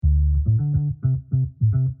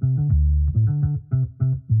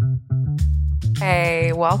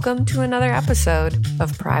welcome to another episode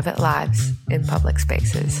of Private Lives in Public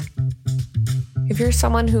Spaces. If you're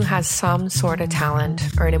someone who has some sort of talent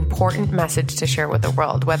or an important message to share with the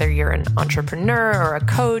world, whether you're an entrepreneur or a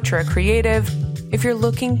coach or a creative, if you're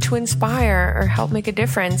looking to inspire or help make a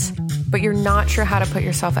difference, but you're not sure how to put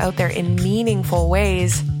yourself out there in meaningful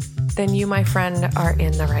ways, then you, my friend, are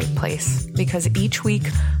in the right place. Because each week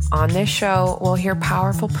on this show, we'll hear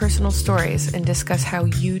powerful personal stories and discuss how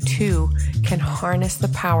you too can harness the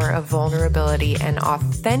power of vulnerability and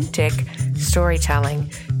authentic storytelling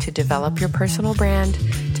to develop your personal brand,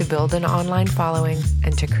 to build an online following,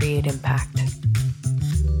 and to create impact.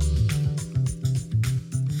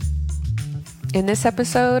 In this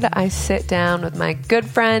episode, I sit down with my good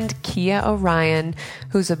friend, Kia Orion,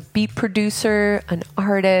 who's a beat producer, an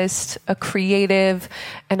artist, a creative,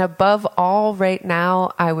 and above all right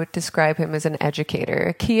now, I would describe him as an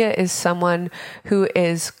educator. Kia is someone who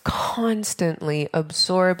is constantly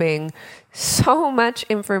absorbing so much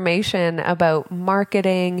information about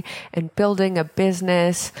marketing and building a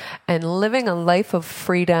business and living a life of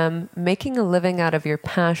freedom, making a living out of your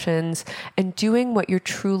passions, and doing what you're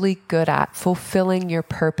truly good at, fulfilling your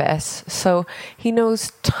purpose. So he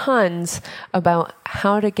knows tons about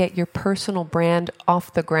how to get your personal brand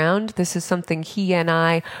off the ground. This is something he and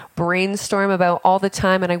I brainstorm about all the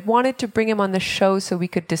time, and I wanted to bring him on the show so we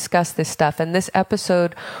could discuss this stuff. And this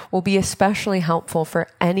episode will be especially helpful for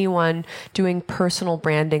anyone doing personal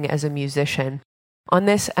branding as a musician. On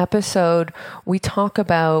this episode, we talk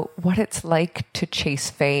about what it's like to chase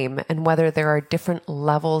fame and whether there are different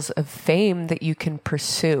levels of fame that you can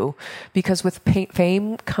pursue. Because with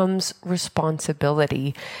fame comes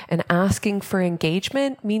responsibility, and asking for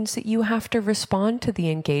engagement means that you have to respond to the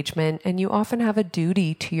engagement, and you often have a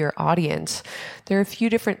duty to your audience. There are a few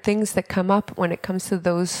different things that come up when it comes to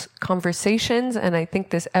those conversations, and I think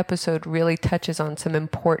this episode really touches on some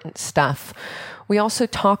important stuff. We also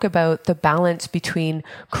talk about the balance between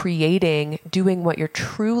creating, doing what you're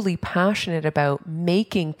truly passionate about,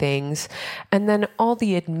 making things, and then all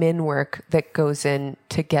the admin work that goes in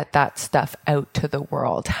to get that stuff out to the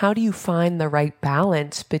world. How do you find the right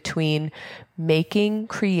balance between making,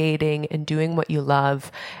 creating, and doing what you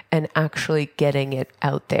love and actually getting it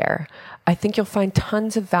out there? I think you'll find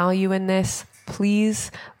tons of value in this.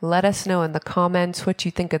 Please let us know in the comments what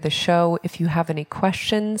you think of the show. If you have any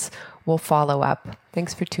questions, we'll follow up.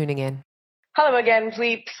 Thanks for tuning in. Hello again,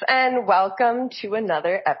 Fleeps, and welcome to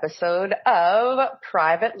another episode of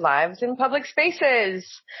Private Lives in Public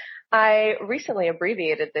Spaces. I recently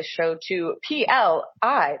abbreviated this show to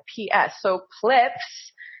PLIPS, so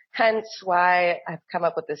Plips, hence why I've come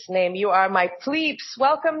up with this name. You are my Fleeps.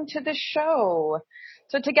 Welcome to the show.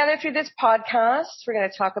 So together through this podcast, we're going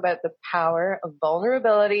to talk about the power of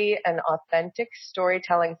vulnerability and authentic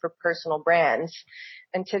storytelling for personal brands.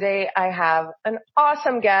 And today I have an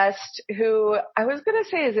awesome guest who I was going to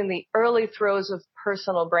say is in the early throes of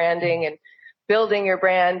personal branding and building your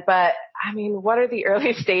brand. But I mean, what are the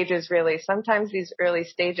early stages really? Sometimes these early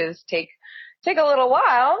stages take a little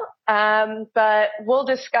while. But we'll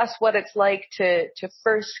discuss what it's like to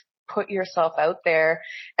first put yourself out there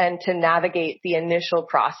and to navigate the initial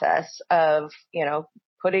process of,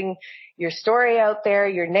 putting your story out there,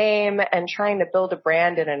 your name, and trying to build a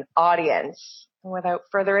brand and an audience. And without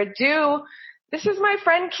further ado, this is my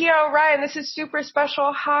friend Kia Orion. This is super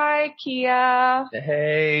special. Hi, Kia.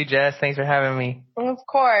 Hey, Jess. Thanks for having me. Of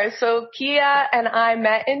course. So Kia and I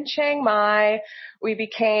met in Chiang Mai. We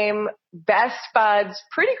became best buds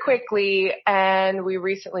pretty quickly, and we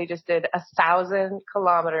recently just did a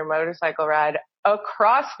 1,000-kilometer motorcycle ride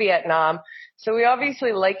across Vietnam. So we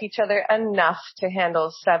obviously like each other enough to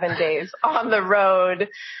handle 7 days on the road.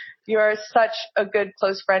 You're such a good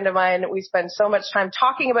close friend of mine. We spend so much time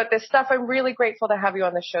talking about this stuff. I'm really grateful to have you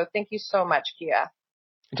on the show. Thank you so much, Kia.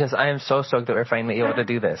 Jess, I am so stoked that we're finally able to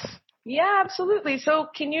do this. Yeah, absolutely. So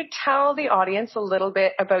can you tell the audience a little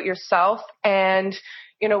bit about yourself and,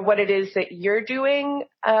 what it is that you're doing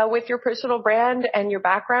with your personal brand and your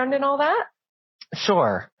background and all that?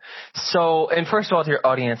 Sure. So, and first of all, to your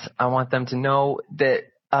audience, I want them to know that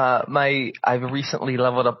I've recently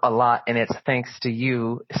leveled up a lot, and it's thanks to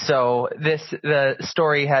you. So the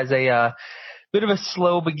story has a bit of a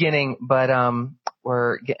slow beginning, but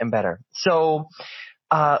we're getting better. So,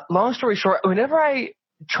 long story short, whenever I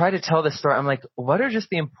try to tell this story, I'm like, what are just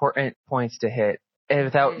the important points to hit? And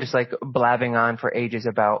without just like blabbing on for ages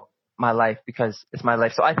about my life, because it's my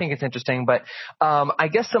life. So I think it's interesting, but I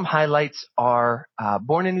guess some highlights are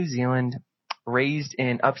born in New Zealand, raised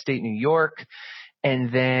in upstate New York, and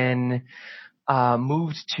then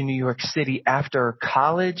moved to New York City after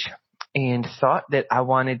college. and thought that I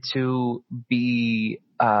wanted to be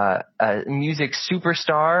a music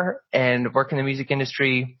superstar and work in the music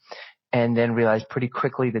industry, and then realized pretty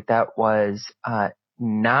quickly that that was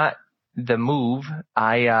not the move.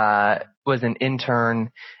 I was an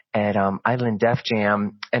intern at Island Def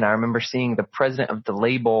Jam, and I remember seeing the president of the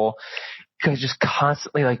label just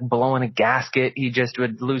constantly like blowing a gasket. He just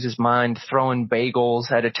would lose his mind, throwing bagels,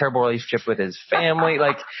 had a terrible relationship with his family,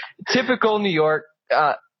 like typical New York.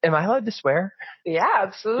 Am I allowed to swear? Yeah,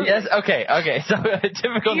 absolutely. Yes. Okay. So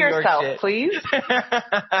typical New York yourself, shit. Please.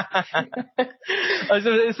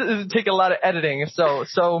 So this is take a lot of editing. So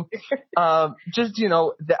just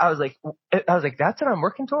I was like, that's what I'm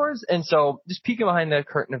working towards. And so just peeking behind the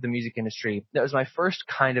curtain of the music industry, that was my first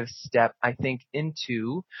kind of step, I think,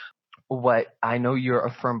 into what I know you're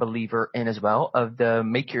a firm believer in as well, of the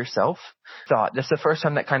make yourself thought. That's the first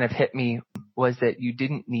time that kind of hit me, was that you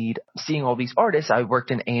didn't need seeing all these artists. I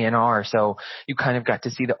worked in A&R, so you kind of got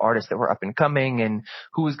to see the artists that were up and coming and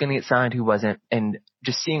who was going to get signed, who wasn't, and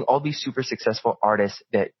just seeing all these super successful artists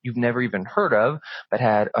that you've never even heard of, but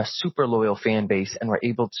had a super loyal fan base and were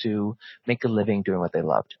able to make a living doing what they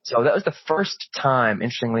loved. So that was the first time,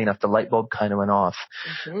 interestingly enough, the light bulb kind of went off,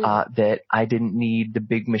 that I didn't need the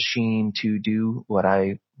big machine to do what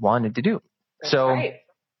I wanted to do. That's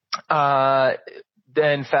right.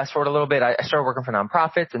 Then fast forward a little bit, I started working for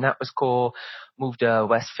nonprofits, and that was cool. Moved to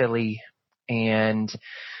West Philly and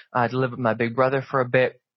lived with my big brother for a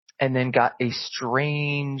bit, and then got a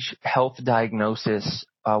strange health diagnosis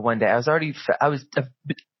one day.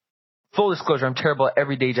 Full disclosure, I'm terrible at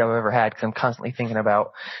every day job I've ever had because I'm constantly thinking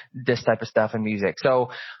about this type of stuff in music.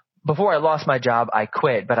 So before I lost my job, I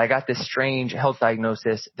quit, but I got this strange health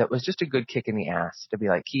diagnosis that was just a good kick in the ass to be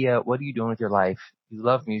like, Kia, what are you doing with your life? You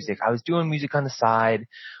love music. I was doing music on the side,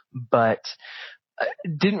 but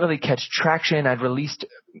didn't really catch traction. I'd released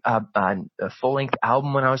a full-length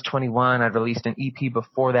album when I was 21. I'd released an EP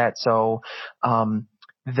before that. So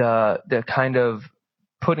the kind of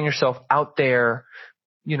putting yourself out there,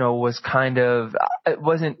 was kind of, it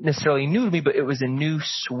wasn't necessarily new to me, but it was a new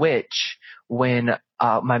switch when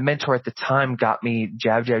my mentor at the time got me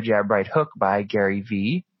Jab, Jab, Jab, Right Hook by Gary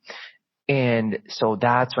Vee. And so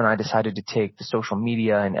that's when I decided to take the social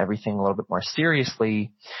media and everything a little bit more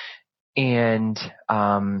seriously. And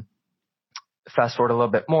fast forward a little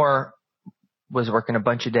bit more, was working a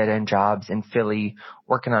bunch of dead-end jobs in Philly,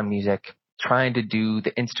 working on music, trying to do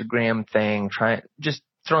the Instagram thing, just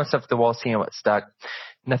throwing stuff at the wall, seeing what stuck.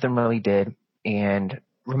 Nothing really did. And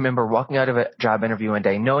remember walking out of a job interview one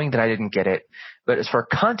day, knowing that I didn't get it, but it's for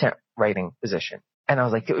a content writing position. And I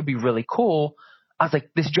was like, it would be really cool. I was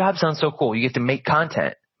like, this job sounds so cool. You get to make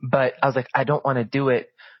content. But I was like, I don't want to do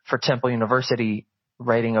it for Temple University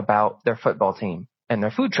writing about their football team and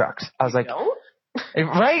their food trucks. I was like,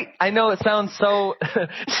 right? I know it sounds so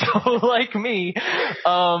like me,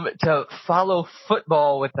 to follow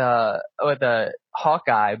football with a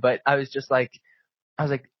Hawkeye, but I was like,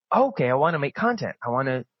 okay, I want to make content. I want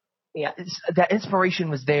to, that inspiration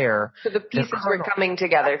was there. So the pieces were coming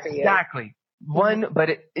together for you. Exactly. But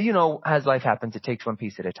it, as life happens, it takes one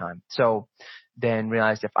piece at a time. So then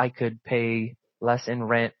realized if I could pay less in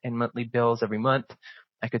rent and monthly bills every month,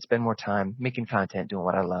 I could spend more time making content, doing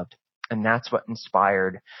what I loved. And that's what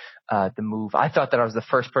inspired the move. I thought that I was the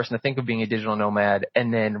first person to think of being a digital nomad,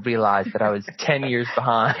 and then realized that I was 10 years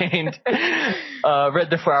behind. Read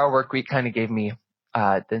the 4-Hour Workweek kind of gave me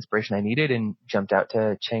the inspiration I needed, and jumped out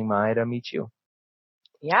to Chiang Mai to meet you.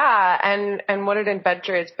 Yeah. And what an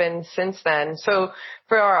adventure it's been since then. So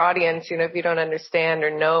for our audience, if you don't understand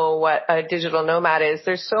or know what a digital nomad is,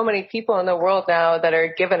 there's so many people in the world now that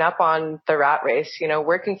are giving up on the rat race,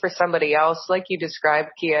 working for somebody else, like you described,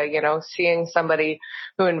 Kia, seeing somebody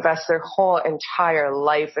who invests their whole entire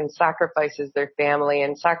life and sacrifices their family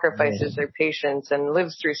and sacrifices their patients and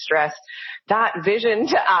lives through stress. That vision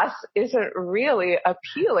to us isn't really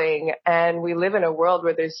appealing. And we live in a world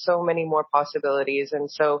where there's so many more possibilities. And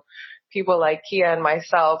so people like Kia and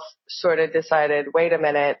myself sort of decided, wait a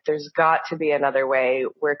minute, there's got to be another way.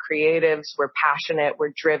 We're creatives, we're passionate,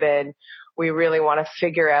 we're driven. We really want to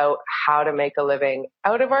figure out how to make a living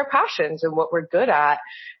out of our passions and what we're good at.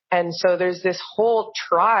 And so there's this whole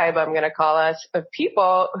tribe, I'm going to call us, of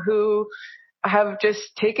people who have just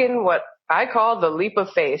taken what I call the leap of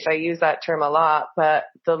faith. I use that term a lot, but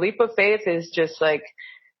the leap of faith is just like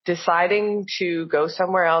deciding to go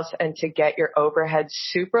somewhere else and to get your overhead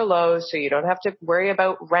super low so you don't have to worry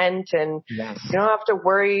about rent, and you don't have to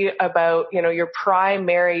worry about, your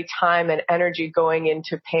primary time and energy going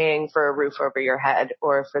into paying for a roof over your head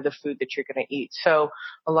or for the food that you're going to eat. So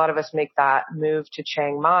a lot of us make that move to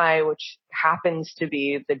Chiang Mai, which happens to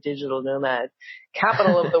be the digital nomad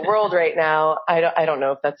capital of the world right now. I don't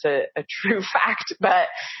know if that's a true fact, but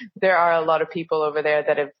there are a lot of people over there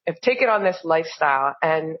that have taken on this lifestyle,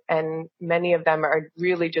 and many of them are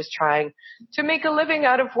really just trying to make a living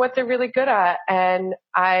out of what they're really good at. And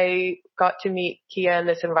I got to meet Kia in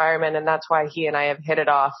this environment, and that's why he and I have hit it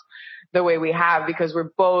off the way we have, because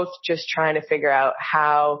we're both just trying to figure out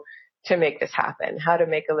how to make this happen, how to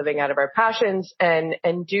make a living out of our passions and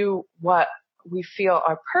do what we feel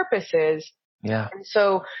our purpose is. Yeah. And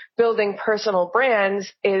so building personal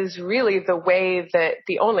brands is really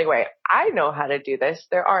the only way I know how to do this.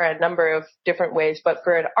 There are a number of different ways, but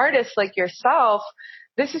for an artist like yourself,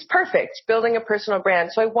 this is perfect, building a personal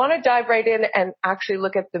brand. So I want to dive right in and actually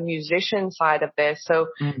look at the musician side of this. So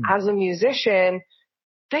as a musician,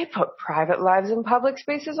 they put private lives in public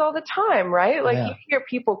spaces all the time, right? Like you hear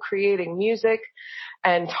people creating music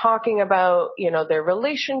and talking about, their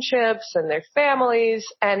relationships and their families.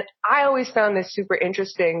 And I always found this super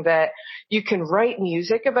interesting that you can write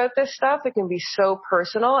music about this stuff. It can be so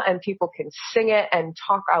personal and people can sing it and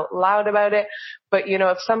talk out loud about it. But,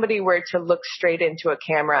 if somebody were to look straight into a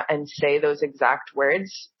camera and say those exact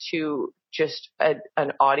words to just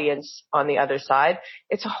an audience on the other side,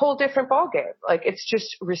 it's a whole different ballgame. Like it's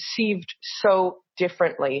just received so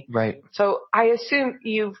differently. Right. So I assume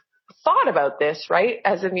you've thought about this, right?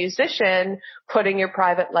 As a musician, putting your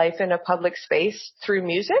private life in a public space through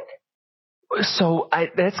music? So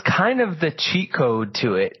that's kind of the cheat code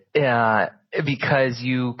to it, because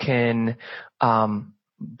you can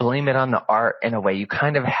blame it on the art in a way. You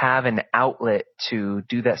kind of have an outlet to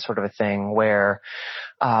do that sort of a thing where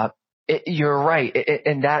you're right.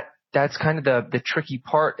 And that's kind of the tricky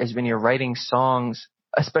part is when you're writing songs,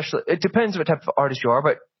 especially, it depends what type of artist you are,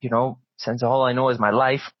 but since all I know is my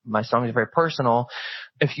life, my song is very personal.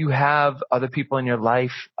 If you have other people in your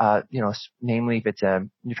life, namely if it's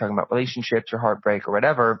you're talking about relationships or heartbreak or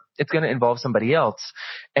whatever, it's going to involve somebody else.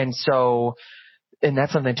 And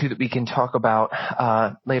that's something too that we can talk about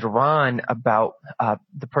later on about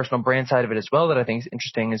the personal brand side of it as well, that I think is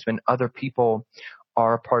interesting, is when other people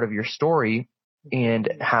are a part of your story, and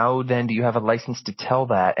how then do you have a license to tell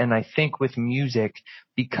that? And I think with music,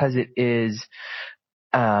 because it is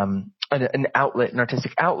an outlet, an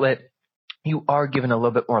artistic outlet, you are given a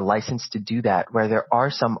little bit more license to do that, where there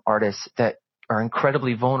are some artists that are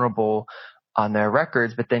incredibly vulnerable on their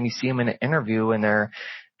records, but then you see them in an interview and they're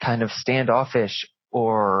kind of standoffish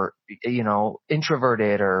or,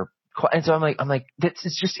 introverted and so I'm like,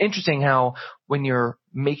 it's just interesting how when you're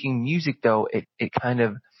making music though, it kind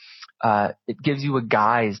of, it gives you a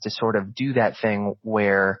guise to sort of do that thing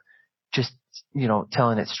where just,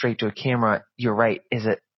 telling it straight to a camera, you're right,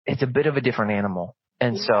 it's a bit of a different animal.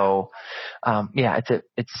 And so, I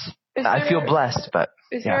feel blessed, but.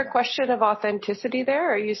 Is there a question of authenticity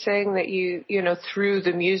there? Are you saying that you through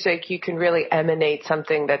the music, you can really emanate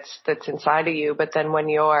something that's inside of you, but then when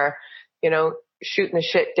you're, shooting the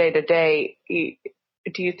shit day to day,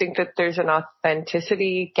 do you think that there's an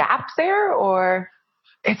authenticity gap there, or?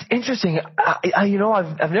 It's interesting.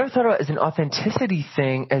 I've never thought of it as an authenticity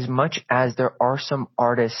thing as much as there are some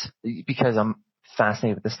artists, because I'm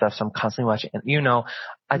fascinated with this stuff. So I'm constantly watching,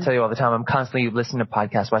 I tell you all the time, I'm constantly listening to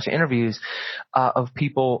podcasts, watching interviews, of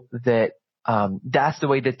people that, that's the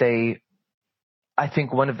way that I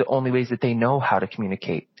think one of the only ways that they know how to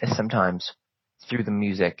communicate is sometimes through the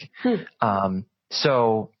music.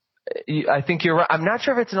 So I think you're right. I'm not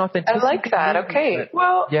sure if it's an authentic. I like that. Okay.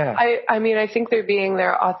 Well, yeah. I think they're being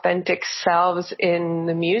their authentic selves in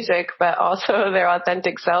the music, but also their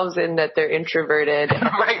authentic selves in that they're introverted.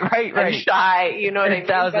 Right. And shy. You know what I mean?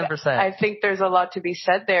 1,000%. I think there's a lot to be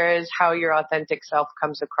said there, is how your authentic self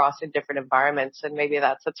comes across in different environments. And maybe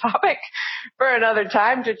that's a topic for another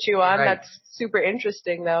time to chew on. Right. That's super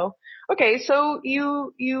interesting though. Okay. So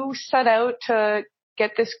you set out to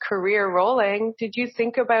get this career rolling. Did you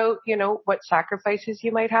think about, what sacrifices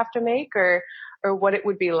you might have to make, or what it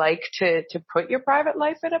would be like to put your private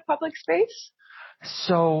life in a public space?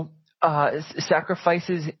 So,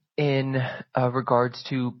 sacrifices in regards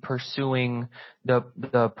to pursuing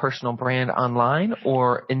the personal brand online,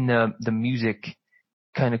 or in the music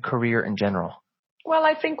kind of career in general? Well,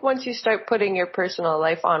 I think once you start putting your personal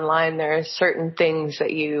life online, there are certain things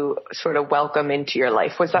that you sort of welcome into your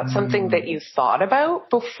life. Was that something that you thought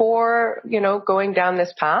about before, going down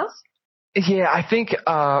this path? Yeah, I think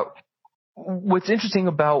what's interesting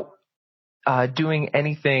about doing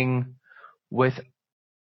anything with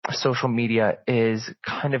social media is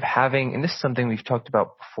kind of having, and this is something we've talked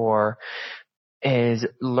about before, is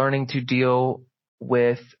learning to deal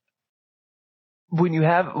with when you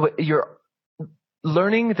have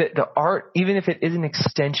learning that the art, even if it is an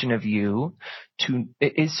extension of you,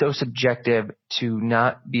 it is so subjective to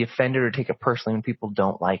not be offended or take it personally when people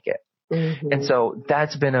don't like it. Mm-hmm. And so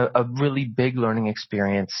that's been a really big learning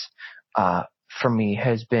experience for me,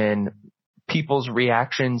 has been people's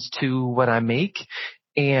reactions to what I make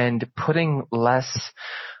and putting less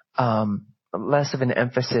of an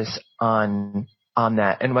emphasis on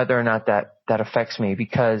that and whether or not that affects me,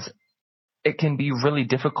 because it can be really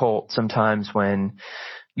difficult sometimes when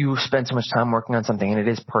you spend so much time working on something and it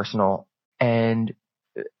is personal. And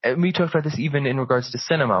we talked about this even in regards to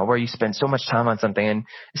cinema, where you spend so much time on something and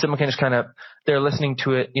someone can just they're listening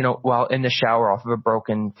to it, while in the shower off of a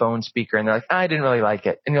broken phone speaker, and they're like, I didn't really like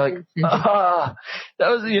it. And you're like, that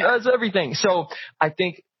was, that's everything. So I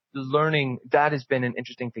think learning that has been an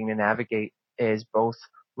interesting thing to navigate, is both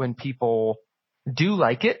when people do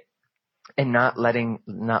like it and not letting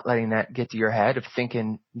that get to your head of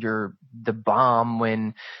thinking you're the bomb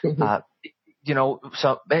when, and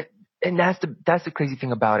that's the crazy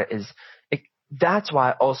thing about it is that's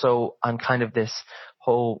why also on kind of this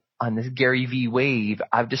on this Gary V wave,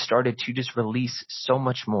 I've just started to just release so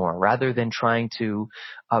much more rather than trying to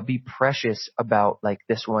be precious about like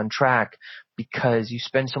this one track, because you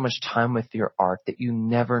spend so much time with your art that you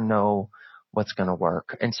never know what's going to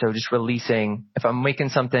work. And so just releasing, if I'm making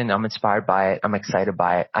something, I'm inspired by it, I'm excited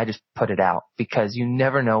by it, I just put it out, because you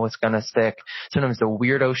never know what's going to stick. Sometimes the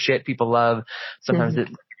weirdo shit people love, sometimes it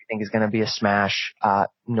think is going to be a smash,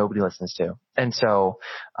 nobody listens to. And so,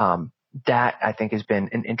 that I think has been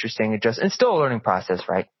an interesting adjustment, and still a learning process,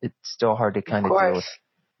 right? It's still hard to kind of deal with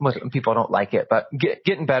when people don't like it, but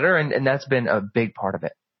getting better. And that's been a big part of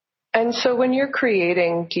it. And so when you're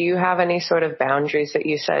creating, do you have any sort of boundaries that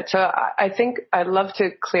you set? So I think I'd love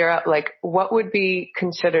to clear up, like, what would be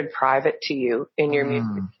considered private to you in your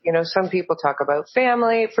music? Some people talk about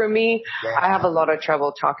family. For me, I have a lot of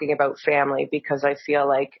trouble talking about family, because I feel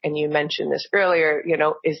like, and you mentioned this earlier,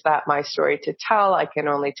 is that my story to tell? I can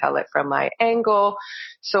only tell it from my angle,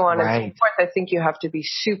 so on and so forth. I think you have to be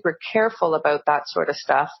super careful about that sort of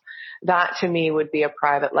stuff. That to me would be a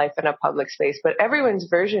private life in a public space, but everyone's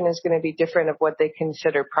version is going to be different of what they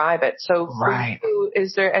consider private. So for you,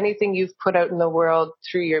 is there anything you've put out in the world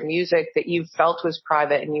through your music that you felt was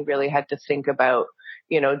private and you really had to think about,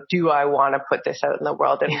 do I want to put this out in the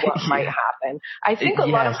world and what might happen? I think a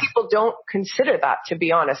lot of people don't consider that, to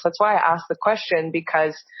be honest. That's why I asked the question,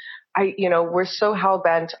 because we're so hell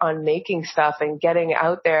bent on making stuff and getting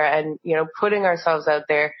out there and, putting ourselves out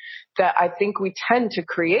there, that I think we tend to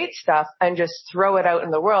create stuff and just throw it out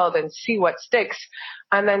in the world and see what sticks.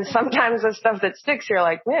 And then sometimes the stuff that sticks, you're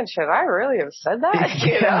like, man, should I really have said that?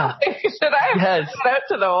 Should I have said that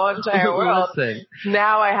to the whole entire world?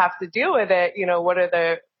 Now I have to deal with it. What are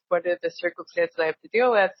the circumstances I have to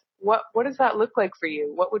deal with? What does that look like for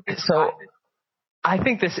you? What would be private? I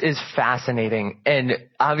think this is fascinating, and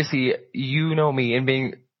obviously you know me, and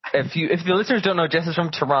if the listeners don't know, Jess is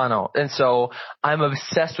from Toronto, and so I'm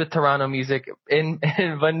obsessed with Toronto music, and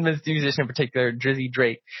one musician in particular, Drizzy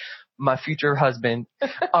Drake, my future husband.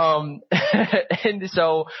 And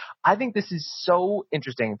so I think this is so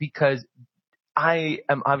interesting, because I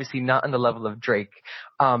am obviously not on the level of Drake.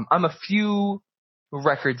 I'm a few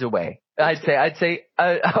records away. I'd say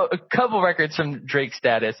a couple records from Drake's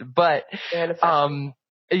status, but,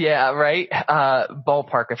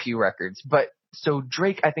 ballpark a few records. But so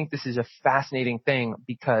Drake, I think this is a fascinating thing,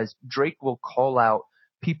 because Drake will call out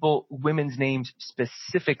women's names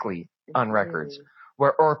specifically on records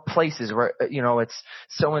or places where, it's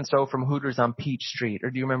so-and-so from Hooters on Peach Street.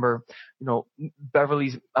 Or do you remember,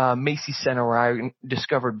 Beverly's, Macy's Center where I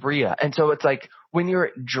discovered Bria? And so it's like, when you're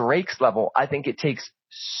at Drake's level, I think it takes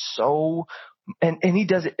and he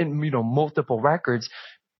does it in, multiple records.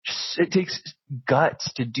 It takes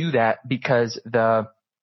guts to do that, because the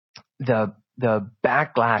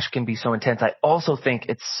backlash can be so intense. I also think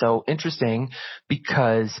it's so interesting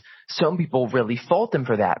because some people really fault him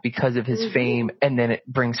for that because of his fame, and then it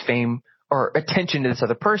brings fame or attention to this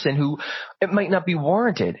other person who it might not be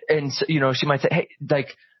warranted. And so, she might say, hey, like,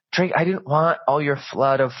 Drake, I didn't want all your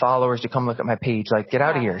flood of followers to come look at my page. Like, get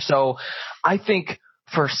out of here. So I think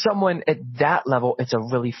for someone at that level, it's a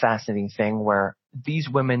really fascinating thing where these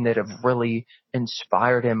women that have really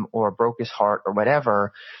inspired him or broke his heart or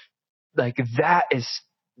whatever, like that is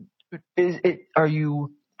it,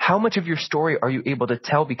 how much of your story are you able to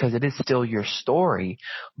tell, because it is still your story,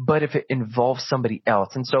 but if it involves somebody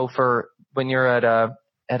else. And so for when you're at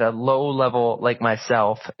a low level like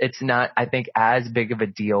myself, it's not, I think, as big of a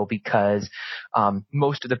deal, because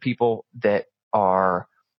most of the people that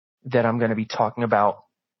I'm going to be talking about,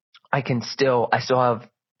 I still have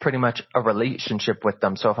pretty much a relationship with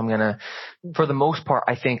them. So if I'm going to, for the most part,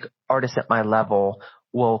 I think artists at my level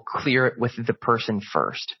will clear it with the person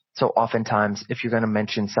first. So oftentimes if you're going to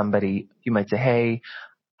mention somebody, you might say, hey,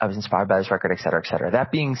 I was inspired by this record, et cetera, et cetera.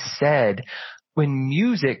 That being said, when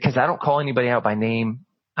music, because I don't call anybody out by name,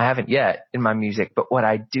 I haven't yet in my music, but what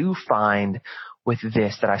I do find with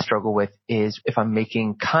this that I struggle with is if I'm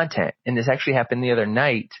making content. And this actually happened the other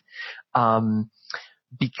night,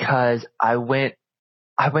 because I went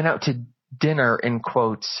out to dinner in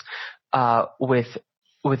quotes, with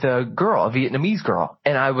a girl, a Vietnamese girl.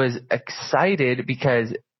 And I was excited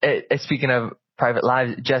because speaking of private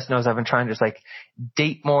lives, Jess knows I've been trying to just like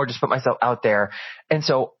date more, just put myself out there. And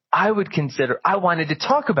so I wanted to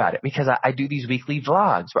talk about it because I do these weekly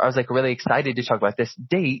vlogs where I was like really excited to talk about this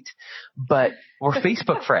date, but we're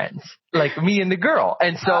Facebook friends, like me and the girl.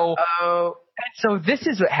 And so, this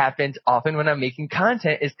is what happens often when I'm making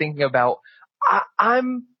content is thinking about,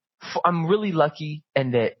 I'm really lucky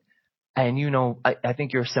and I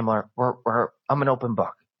think you're similar. I'm an open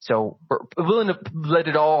book. So we're willing to let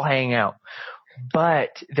it all hang out. But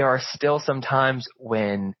there are still some times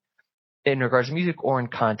when, in regards to music or in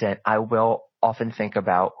content, I will often think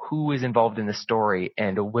about who is involved in the story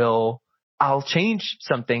and I'll change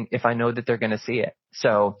something if I know that they're going to see it.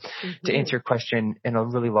 So to answer your question in a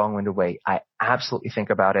really long-winded way, I absolutely think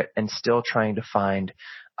about it and still trying to find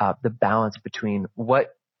the balance between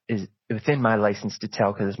what is within my license to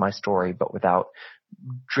tell because it's my story, but without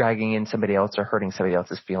dragging in somebody else or hurting somebody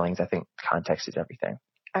else's feelings. I think context is everything.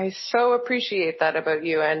 I so appreciate that about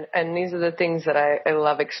you. And these are the things that I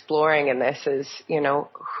love exploring in this is,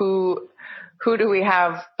 who do we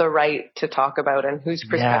have the right to talk about and whose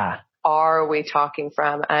perspective are we talking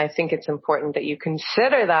from? And I think it's important that you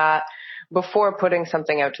consider that before putting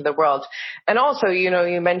something out to the world. And also, you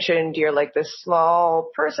mentioned you're like this small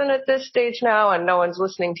person at this stage now and no one's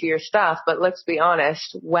listening to your stuff. But let's be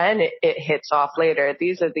honest, when it hits off later,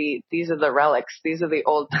 these are the relics. These are the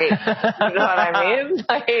old tapes. You know what I mean?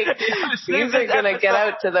 Like, these are going to get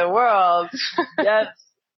out to the world. Yes.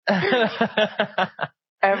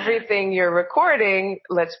 Everything you're recording,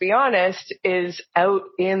 let's be honest, is out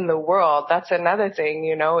in the world. That's another thing,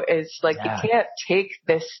 is like you can't take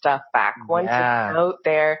this stuff back. Once it's out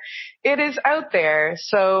there, it is out there.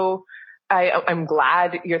 So I'm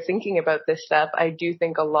glad you're thinking about this stuff. I do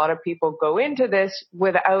think a lot of people go into this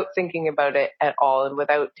without thinking about it at all and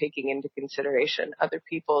without taking into consideration other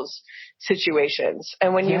people's situations.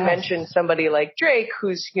 And when you mention somebody like Drake,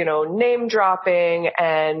 who's, name dropping,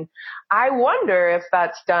 and I wonder if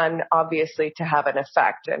that's done obviously to have an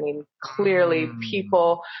effect. I mean, clearly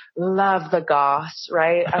people love the goss,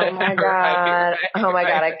 right? Oh my God. Oh my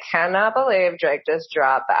God. I cannot believe Drake just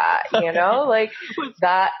dropped that, like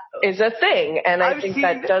that is a thing. And I think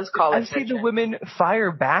that does call attention. I've seen the women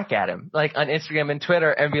fire back at him, like on Instagram and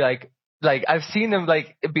Twitter and be like I've seen them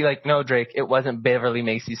be like, no, Drake, it wasn't Beverly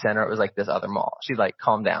Macy's Center. It was like this other mall. She's like,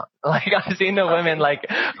 calm down. Like I've seen the women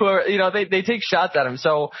who are, they take shots at him.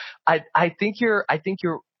 So I think you're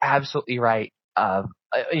absolutely right.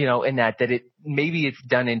 In that maybe it's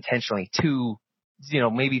done intentionally to,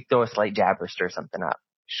 maybe throw a slight jab or stir something up.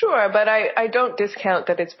 Sure, but I don't discount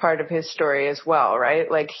that it's part of his story as well, right?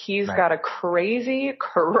 Like he's got a crazy,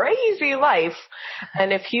 crazy life.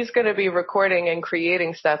 And if he's going to be recording and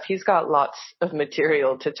creating stuff, he's got lots of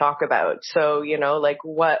material to talk about. So,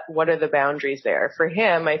 what are the boundaries there? For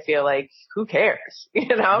him, I feel like who cares? He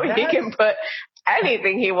can put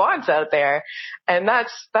anything he wants out there. And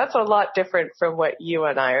that's a lot different from what you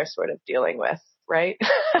and I are sort of dealing with. Right?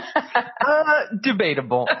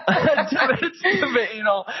 Debatable.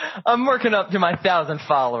 I'm working up to my 1,000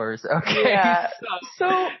 followers. Okay. Yeah.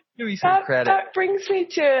 So give me some credit. That brings me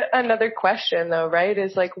to another question though, right?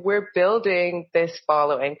 Is like we're building this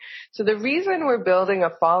following. So the reason we're building a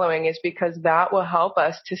following is because that will help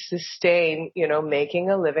us to sustain, making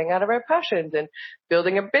a living out of our passions and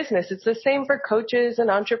building a business. It's the same for coaches and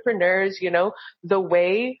entrepreneurs, the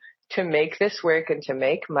way to make this work and to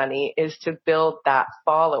make money is to build that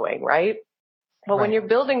following, right? But when you're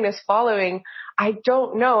building this following, I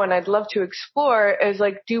don't know, and I'd love to explore is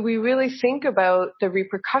like, do we really think about the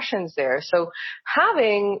repercussions there? So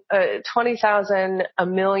having 20,000,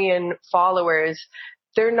 1 million followers,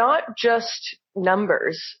 they're not just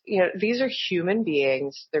numbers. These are human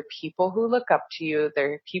beings. They're people who look up to you.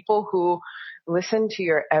 They're people who listen to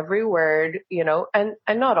your every word, and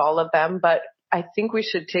not all of them, but I think we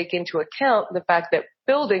should take into account the fact that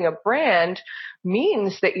building a brand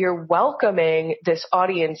means that you're welcoming this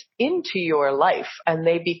audience into your life, and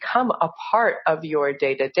they become a part of your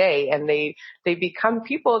day to day, and they become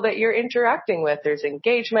people that you're interacting with. There's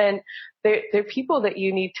engagement. They're people that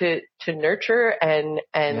you need to nurture and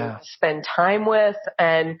spend time with.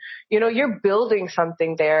 And, you're building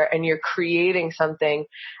something there, and you're creating something,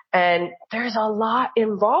 and there's a lot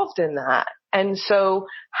involved in that. And so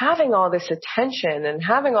having all this attention and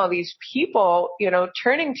having all these people,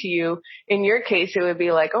 turning to you, in your case, it would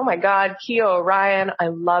be like, oh my God, Kia Orion, I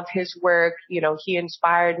love his work. He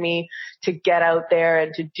inspired me to get out there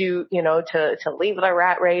and to do, to leave the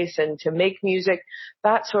rat race and to make music,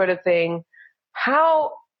 that sort of thing.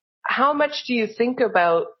 How much do you think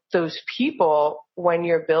about those people when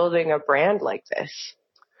you're building a brand like this?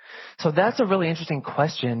 So that's a really interesting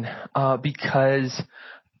question, because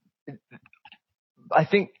I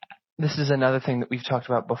think this is another thing that we've talked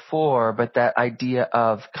about before, but that idea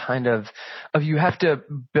of you have to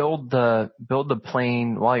build the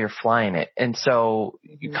plane while you're flying it. And so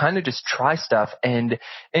you kind of just try stuff. And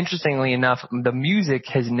interestingly enough, the music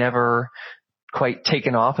has never quite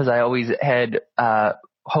taken off as I always had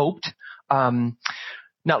hoped.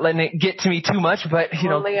 Not letting it get to me too much, but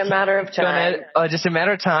only a matter of time. Just a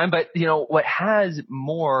matter of time. But what has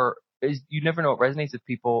more is, you never know what resonates with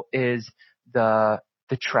people, is the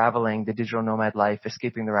traveling, the digital nomad life,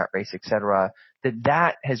 escaping the rat race, etc.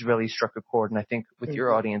 That has really struck a chord, and I think with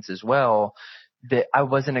your audience as well, that I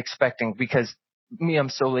wasn't expecting, because I'm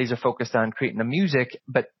so laser focused on creating the music,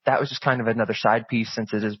 but that was just kind of another side piece,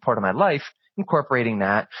 since it is part of my life, incorporating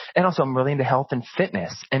that. And also I'm really into health and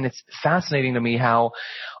fitness, and it's fascinating to me how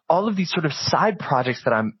all of these sort of side projects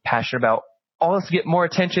that I'm passionate about always get more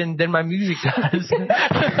attention than my music does.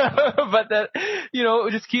 But that,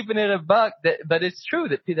 just keeping it a buck, but it's true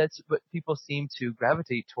that that's what people seem to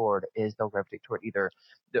gravitate toward, is they'll gravitate toward either,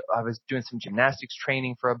 I was doing some gymnastics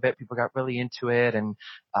training for a bit. People got really into it, and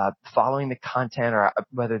following the content, or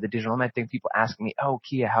whether the digital nomad thing, people asking me, oh,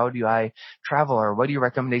 Kia, how do I travel? Or what are your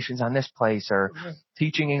recommendations on this place? Or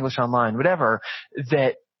teaching English online, whatever,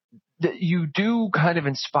 that you do kind of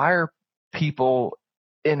inspire people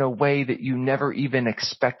in a way that you never even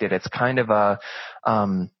expected. It's kind of I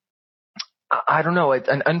don't know, it's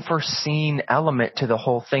an unforeseen element to the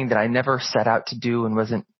whole thing that I never set out to do, and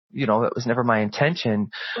wasn't, it was never my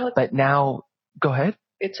intention. But now, go ahead.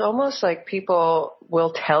 It's almost like people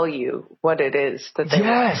will tell you what it is that they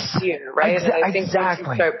want to hear, right? And I think once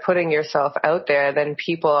you start putting yourself out there, then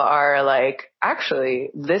people are like,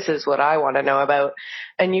 actually, this is what I want to know about.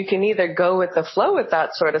 And you can either go with the flow with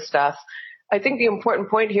that sort of stuff. I think the important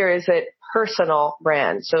point here is that personal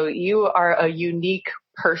brand. So you are a unique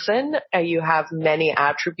person, and you have many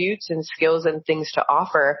attributes and skills and things to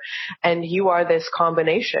offer. And you are this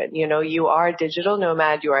combination. You are digital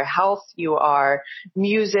nomad, you are health, you are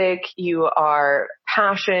music, you are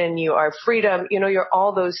passion, you are freedom, you're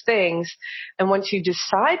all those things. And once you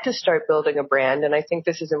decide to start building a brand, and I think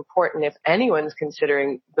this is important if anyone's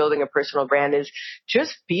considering building a personal brand, is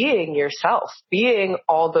just being yourself, being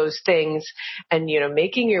all those things, and,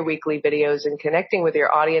 making your weekly videos and connecting with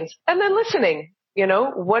your audience, and then listening.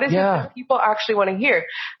 What is it that people actually want to hear?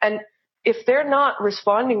 And if they're not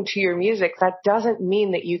responding to your music, that doesn't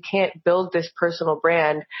mean that you can't build this personal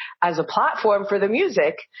brand as a platform for the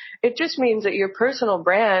music. It just means that your personal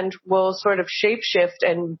brand will sort of shapeshift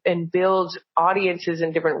and build audiences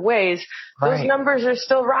in different ways. Right. Those numbers are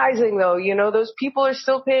still rising, though. Those people are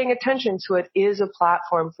still paying attention. So it is a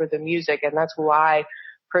platform for the music, and that's why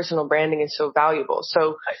personal branding is so valuable.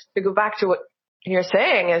 So to go back to what you're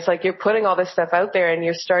saying, is like, you're putting all this stuff out there, and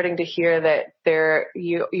you're starting to hear that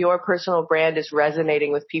your personal brand is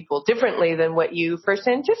resonating with people differently than what you first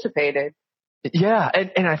anticipated. Yeah,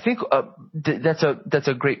 and I think that's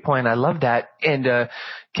a great point. I love that, and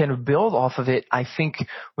kind of build off of it. I think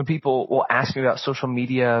when people will ask me about social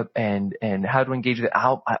media and how to engage with it,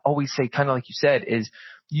 I always say, kind of like you said, is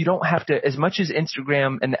you don't have to, as much as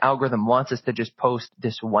Instagram and the algorithm wants us to just post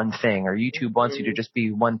this one thing, or YouTube wants you to just be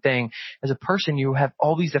one thing, as a person, you have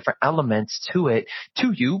all these different elements to it,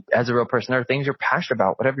 to you as a real person. There are things you're passionate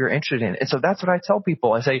about, whatever you're interested in. And so that's what I tell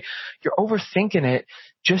people. I say, you're overthinking it.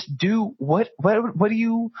 Just do what are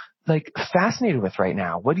you like fascinated with right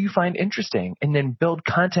now? What do you find interesting? And then build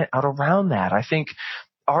content out around that. I think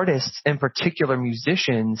artists, in particular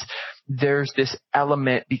musicians, there's this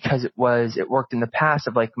element, because it worked in the past,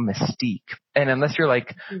 of like mystique. And unless you're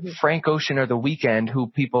like Frank Ocean or The Weeknd, who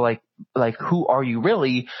people like who are you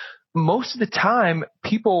really? Most of the time,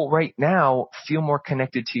 people right now feel more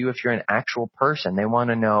connected to you if you're an actual person. They want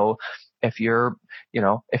to know if you're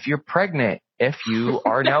pregnant, if you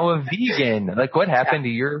are now a vegan, like what happened to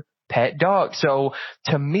your pet dog? So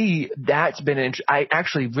to me, that's been I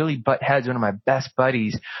actually really butt heads. One of my best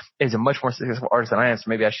buddies is a much more successful artist than I am, so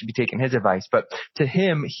maybe I should be taking his advice. But to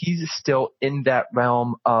him, he's still in that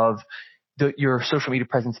realm of your social media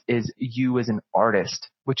presence is you as an artist,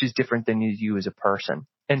 which is different than you as a person.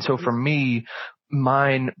 And so for me,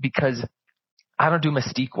 mine, because I don't do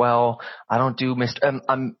Mystique well. I don't do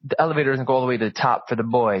the elevator doesn't go all the way to the top for the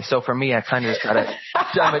boy. So for me, I kind of just gotta,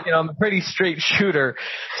 I'm a pretty straight shooter.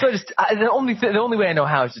 So the only way I know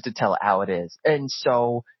how is just to tell it how it is. And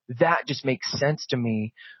so that just makes sense to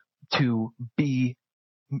me to be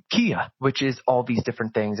Kia, which is all these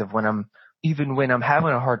different things of when I'm having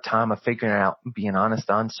a hard time of figuring out, being honest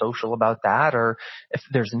on social about that, or if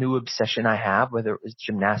there's a new obsession I have, whether it was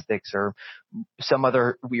gymnastics or some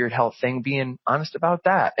other weird health thing, being honest about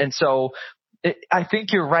that. And so I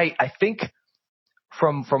think you're right. I think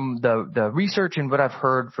from the research and what I've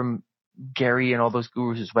heard from Gary and all those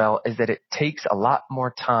gurus as well, is that it takes a lot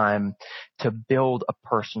more time to build a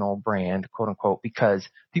personal brand, quote unquote, because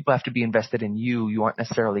people have to be invested in you. You aren't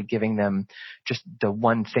necessarily giving them just the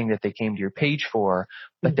one thing that they came to your page for.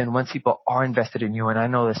 But then once people are invested in you, and I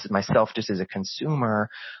know this is myself just as a consumer,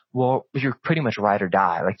 well, you're pretty much ride or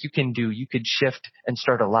die. Like you could shift and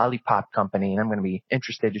start a lollipop company, and I'm going to be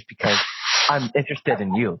interested just because I'm interested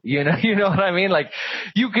in you. You know what I mean? Like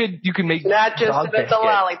you could make not just about the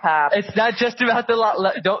lollipop. It's not just about the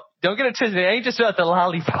don't get it twisted. It ain't just about the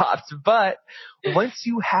lollipops. But once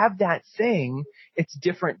you have that thing, it's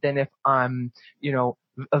different than if I'm,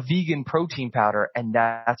 a vegan protein powder and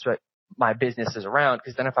that's what my business is around.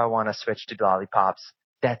 Because then if I want to switch to lollipops,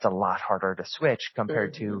 that's a lot harder to switch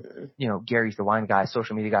compared to, Gary's the wine guy,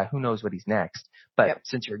 social media guy, who knows what he's next. But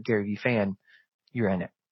since you're a Gary Vee fan, you're in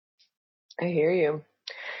it. I hear you.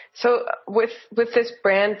 So with this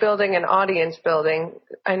brand building and audience building,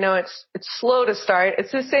 I know it's slow to start.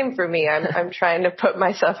 It's the same for me. I'm trying to put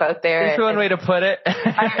myself out there. That's one way to put it.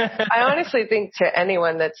 I honestly think to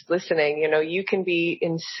anyone that's listening, you can be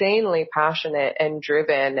insanely passionate and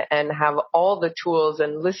driven and have all the tools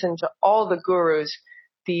and listen to all the gurus.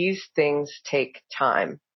 These things take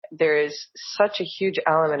time. There is such a huge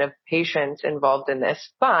element of patience involved in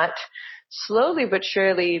this, but slowly but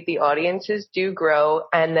surely the audiences do grow.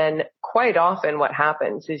 And then quite often what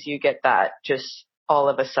happens is you get that just all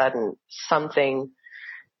of a sudden something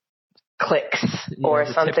clicks or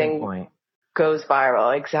something goes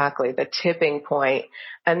viral. Exactly. The tipping point.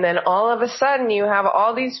 And then all of a sudden you have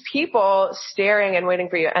all these people staring and waiting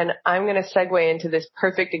for you. And I'm going to segue into this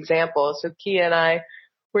perfect example. So Kia and I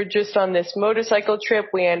were just on this Motorcycle trip.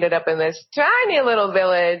 We ended up in this tiny little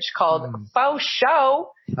village called Faux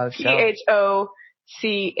Show. Phochau,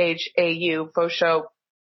 Faux.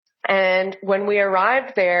 And when we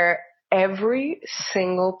arrived there, every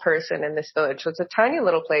single person in this village, so it's a tiny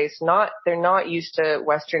little place, they're not used to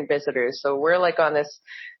Western visitors. So we're like on this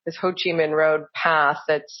Ho Chi Minh Road path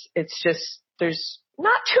there's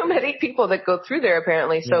not too many people that go through there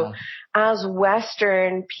apparently. So as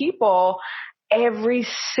Western people, every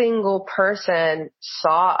single person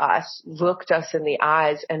saw us, looked us in the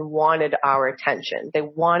eyes and wanted our attention. They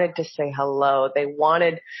wanted to say hello. They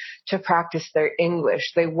wanted to practice their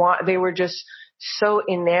English. They were just so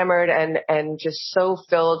enamored and just so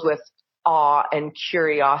filled with awe and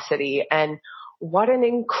curiosity. And what an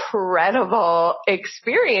incredible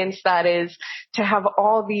experience that is to have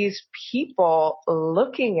all these people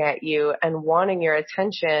looking at you and wanting your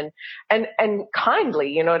attention and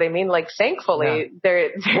kindly, you know what I mean? Like thankfully their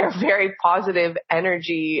very positive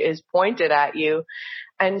energy is pointed at you.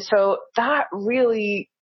 And so that really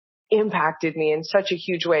impacted me in such a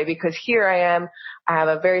huge way because here I am, I have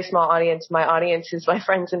a very small audience. My audience is my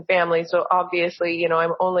friends and family. So obviously,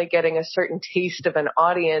 I'm only getting a certain taste of an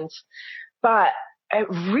audience. But it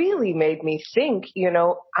really made me think,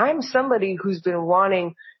 I'm somebody who's been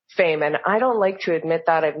wanting fame and I don't like to admit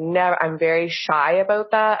that. I'm very shy about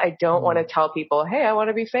that. I don't want to tell people, hey, I want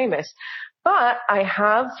to be famous. But I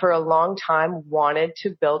have for a long time wanted to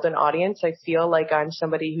build an audience. I feel like I'm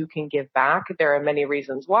somebody who can give back. There are many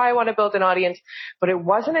reasons why I want to build an audience, but it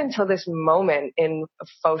wasn't until this moment in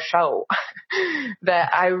Faux Show that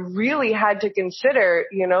I really had to consider,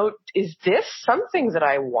 is this something that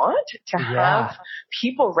I want to have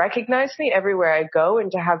people recognize me everywhere I go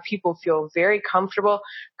and to have people feel very comfortable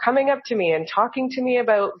coming up to me and talking to me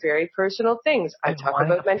about very personal things. I talk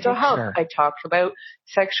about mental health. I talk about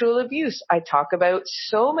sexual abuse. I talk about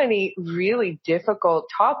so many really difficult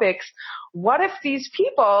topics. What if these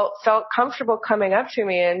people felt comfortable coming up to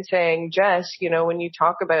me and saying, Jess, when you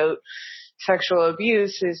talk about sexual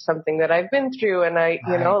abuse is something that I've been through, and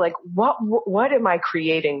you know, like what am I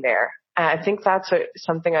creating there? And I think that's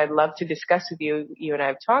something I'd love to discuss with you. You and I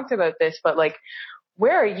have talked about this, but like,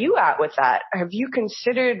 where are you at with that? Have you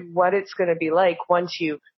considered what it's going to be like once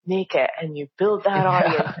you make it and you build that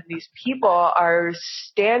audience and these people are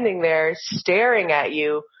standing there staring at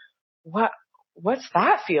you? What's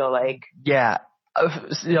that feel like? Yeah.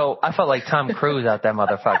 You know, I felt like Tom Cruise out that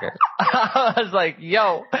motherfucker. I was like,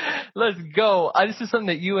 yo, let's go. This is something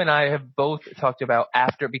that you and I have both talked about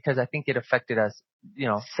after, because I think it affected us, you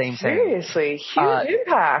know, same. Seriously, huge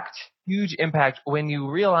impact. Huge impact when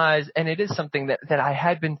you realize, and it is something that I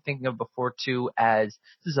had been thinking of before too, as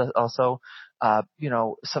this is also, you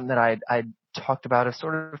know, something that I'd talked about, of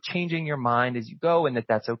sort of changing your mind as you go, and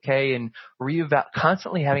that's okay, and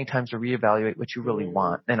constantly having times to reevaluate what you really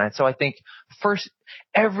want. And so I think first,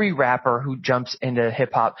 every rapper who jumps into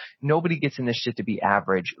hip hop, nobody gets in this shit to be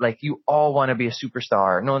average. Like, you all want to be a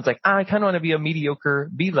superstar. No one's like, I kind of want to be a mediocre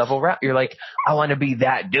B-level rap. You're like, I want to be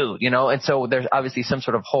that dude, you know? And so there's obviously some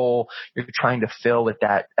sort of hole you're trying to fill with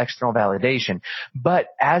that external validation. But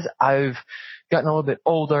as I've gotten a little bit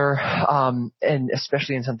older, and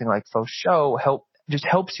especially in something like faux show, just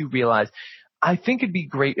helps you realize, I think it'd be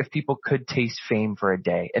great if people could taste fame for a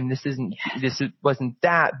day. And this wasn't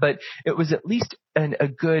that, but it was at least a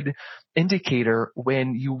good indicator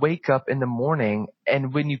when you wake up in the morning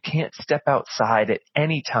and when you can't step outside at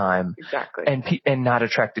any time. Exactly. And not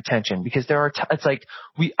attract attention, because it's like,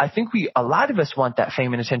 I think a lot of us want that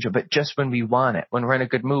fame and attention, but just when we want it, when we're in a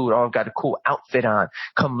good mood, oh, I've got a cool outfit on,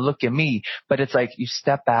 come look at me. But it's like, you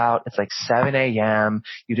step out, it's like 7 a.m.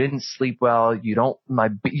 You didn't sleep well.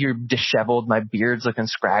 You're disheveled. My beard's looking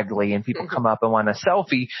scraggly, and people come up and want a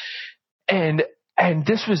selfie. And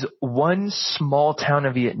this was one small town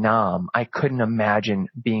of Vietnam. I couldn't imagine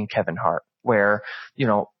being Kevin Hart, where, you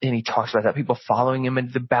know, and he talks about that, people following him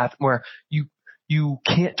into the bathroom, where you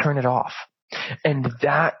can't turn it off. And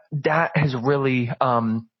that has really,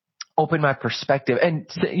 opened my perspective. And,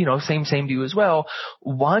 you know, same to you as well,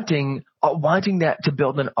 wanting that to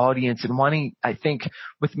build an audience, and wanting, I think,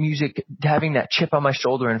 with music, having that chip on my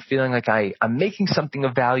shoulder and feeling like I'm making something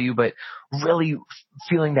of value, but really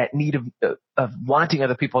feeling that need of wanting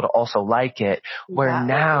other people to also like it. Where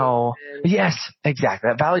now, yes, exactly,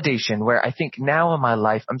 that validation, where I think now in my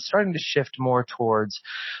life, I'm starting to shift more towards,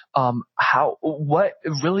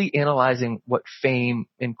 really analyzing what fame,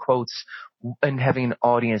 in quotes, and having an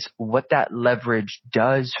audience, what that leverage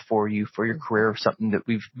does for you, for your career, something that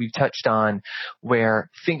we've touched on, where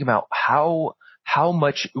think about how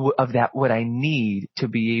much of that would I need to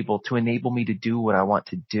be able to enable me to do what I want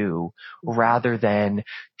to do, rather than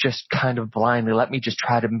just kind of blindly, let me just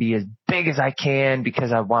try to be as big as I can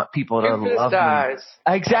because I want people to love me.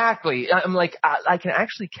 Exactly. I'm like, I can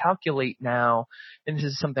actually calculate now, and this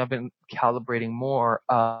is something I've been calibrating more,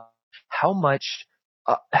 how much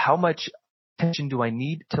attention do I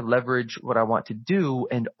need to leverage what I want to do?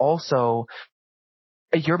 And also,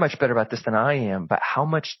 you're much better about this than I am, but how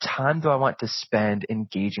much time do I want to spend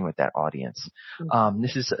engaging with that audience?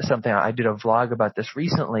 This is something, I did a vlog about this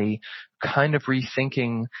recently, kind of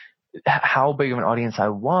rethinking how big of an audience I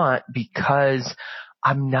want, because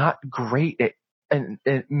I'm not great at, and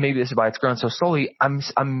maybe this is why it's grown so slowly,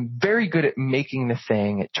 I'm very good at making the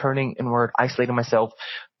thing, at turning inward, isolating myself,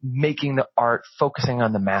 making the art, focusing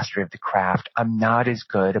on the mastery of the craft. I'm not as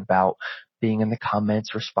good about being in the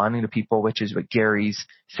comments, responding to people, which is what Gary's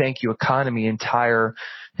thank you economy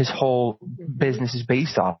his whole business is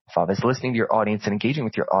based off of, is listening to your audience and engaging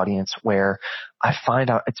with your audience, where I find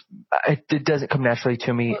out it doesn't come naturally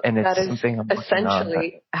to me, and it's something I'm working on.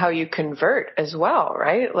 Essentially how you convert as well,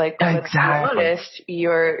 right? Like, let's be honest,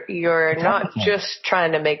 you're not just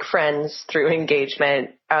trying to make friends through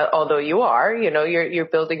engagement, although you are, you know, you're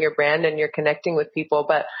building your brand and you're connecting with people,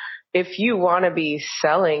 but if you want to be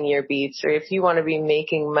selling your beats, or if you want to be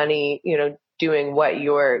making money, you know, doing what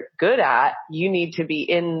you're good at, you need to be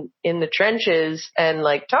in the trenches and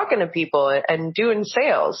like talking to people and doing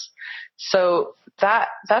sales. So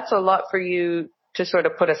that's a lot for you to sort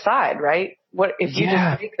of put aside, right? What if you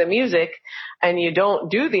just make the music and you don't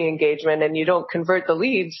do the engagement and you don't convert the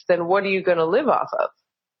leads, then what are you going to live off of?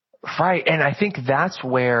 Right. And I think that's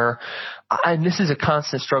where, and this is a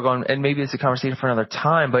constant struggle, and maybe it's a conversation for another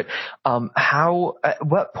time, but at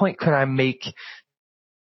what point could I make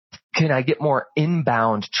can I get more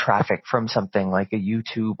inbound traffic from something like a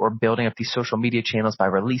YouTube, or building up these social media channels by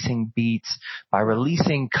releasing beats, by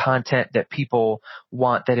releasing content that people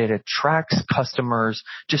want, that it attracts customers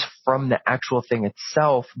just from the actual thing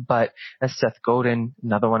itself. But as Seth Godin,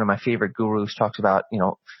 another one of my favorite gurus, talks about,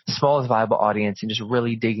 smallest viable audience and just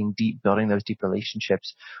really digging deep, building those deep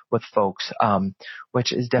relationships with folks,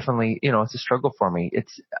 which is definitely, it's a struggle for me.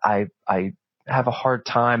 I have a hard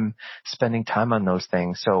time spending time on those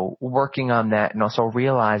things. So working on that, and also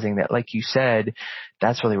realizing that, like you said,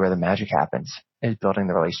 that's really where the magic happens, is building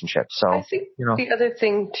the relationship. So I think the other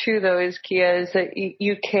thing too, though, is, Kia, is that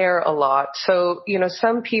you care a lot. So,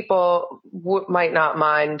 some people might not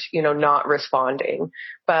mind, not responding,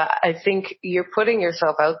 but I think you're putting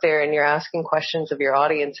yourself out there and you're asking questions of your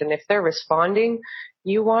audience. And if they're responding,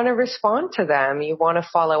 you want to respond to them. You want to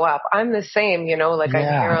follow up. I'm the same, I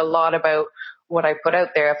care a lot about what I put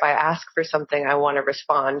out there. If I ask for something, I want to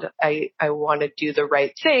respond. I want to do the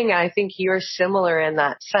right thing. I think you're similar in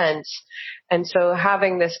that sense. And so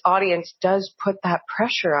having this audience does put that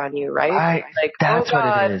pressure on you, right? That's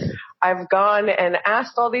what it is. I've gone and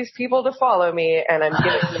asked all these people to follow me, and I'm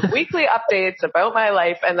giving them weekly updates about my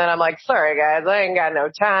life. And then I'm like, sorry guys, I ain't got no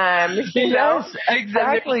time. Yes,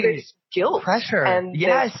 exactly. Guilt pressure and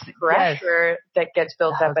this pressure that gets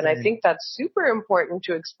built up. And I think that's super important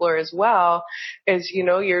to explore as well, is,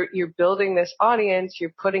 you're building this audience,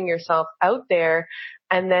 you're putting yourself out there,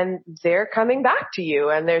 and then they're coming back to you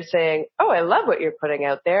and they're saying, oh, I love what you're putting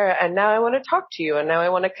out there, and now I want to talk to you, and now I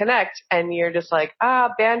want to connect. And you're just like,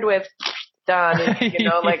 bandwidth done. Yes.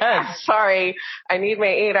 I'm sorry, I need my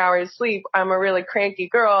 8 hours sleep. I'm a really cranky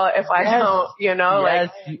girl. If I don't,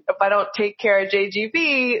 if I don't take care of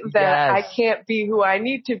JGB, then I can't be who I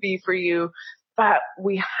need to be for you. But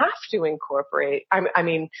we have to incorporate, I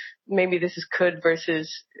mean, maybe this is could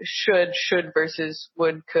versus should versus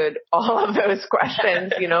would, could, all of those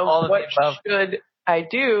questions, what should I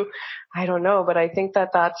do? I don't know, but I think that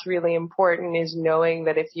that's really important, is knowing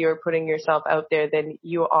that if you're putting yourself out there, then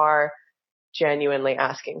you are genuinely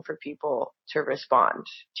asking for people to respond.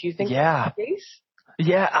 Do you think that's the case?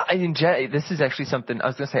 Yeah, I mean, this is actually something I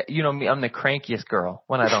was gonna say. Me, I'm the crankiest girl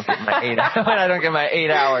when I don't get my 8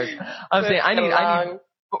 hours. I'm saying I need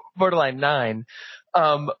borderline 9.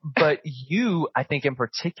 But I think in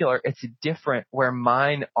particular, it's different, where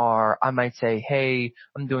mine are, I might say, hey,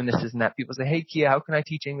 I'm doing this and that. People say, hey, Kia, how can I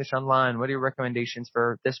teach English online? What are your recommendations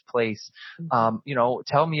for this place?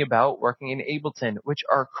 Tell me about working in Ableton, which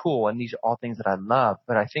are cool. And these are all things that I love.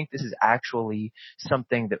 But I think this is actually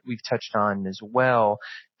something that we've touched on as well,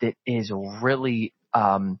 that is really,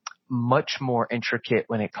 much more intricate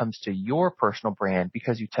when it comes to your personal brand,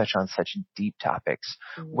 because you touch on such deep topics,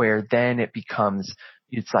 where then it becomes,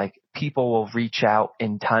 it's like people will reach out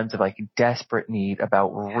in times of like desperate need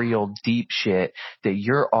about real deep shit, that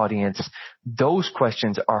your audience, those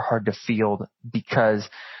questions are hard to field, because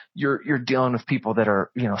you're dealing with people that are,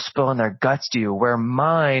 spilling their guts to you, where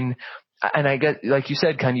mine, and I get, like you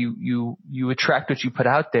said, kind of you attract what you put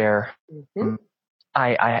out there.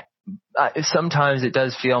 Sometimes it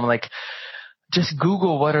does feel like, just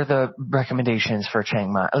Google what are the recommendations for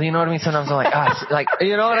Chiang Mai. You know what I mean? Sometimes I'm like,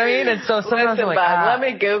 you know what I mean? And so sometimes I'm like, let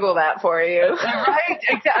me Google that for you.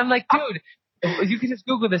 Right? I'm like, dude, you can just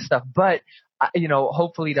Google this stuff. But,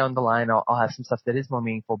 hopefully down the line, I'll have some stuff that is more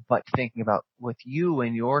meaningful. But thinking about with you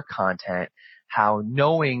and your content, how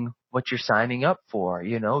knowing what you're signing up for,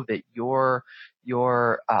 that your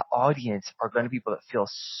audience are going to be people that feel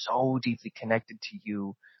so deeply connected to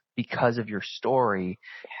you because of your story,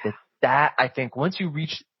 that I think once you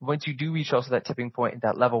do reach also that tipping point at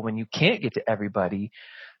that level, when you can't get to everybody,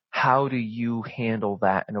 how do you handle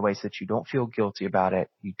that in a way so that you don't feel guilty about it?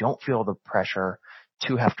 You don't feel the pressure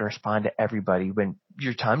to have to respond to everybody when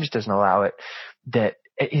your time just doesn't allow it. That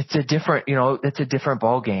it's a different, it's a different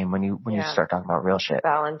ball game when you start talking about real shit.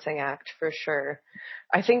 Balancing act, for sure.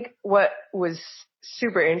 I think what was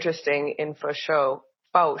super interesting in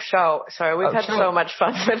Sorry, we've had so much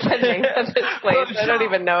fun with the name of this place. I don't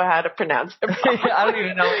even know how to pronounce it. I don't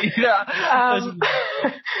even know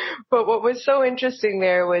either. But what was so interesting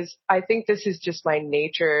there was, I think this is just my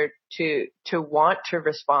nature to want to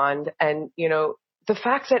respond. And, the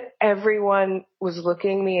fact that everyone was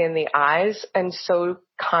looking me in the eyes and so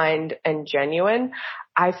kind and genuine,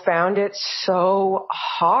 I found it so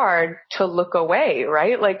hard to look away,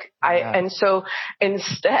 right? And so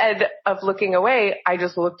instead of looking away, I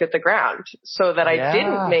just looked at the ground so that I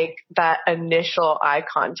didn't make that initial eye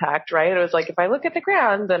contact, right? It was like, if I look at the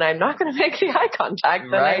ground, then I'm not going to make the eye contact,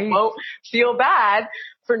 then I won't feel bad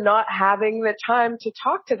for not having the time to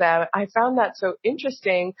talk to them. I found that so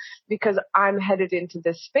interesting because I'm headed into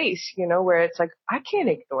this space, where it's like, I can't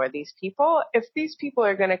ignore these people. If these people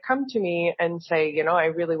are going to come to me and say, I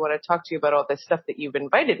really want to talk to you about all this stuff that you've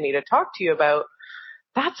invited me to talk to you about,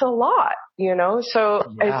 that's a lot,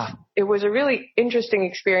 So it was a really interesting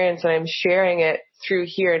experience, and I'm sharing it through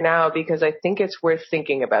here now because I think it's worth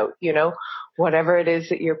thinking about, whatever it is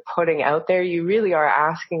that you're putting out there, you really are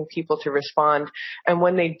asking people to respond. And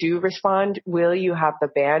when they do respond, will you have the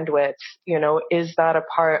bandwidth? Is that a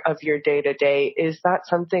part of your day to day? Is that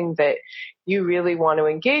something that you really want to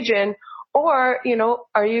engage in? Or,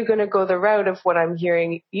 are you going to go the route of what I'm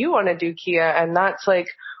hearing you want to do, Kia? And that's like,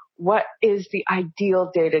 what is the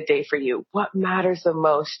ideal day to day for you? What matters the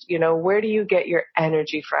most? Where do you get your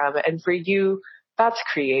energy from? And for you, that's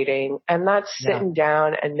creating, and that's sitting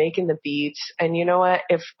down and making the beats. And you know what?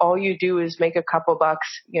 If all you do is make a couple bucks,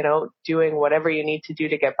 doing whatever you need to do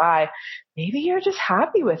to get by, maybe you're just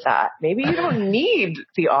happy with that. Maybe you don't need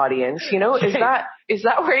the audience. Is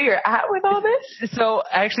that where you're at with all this? So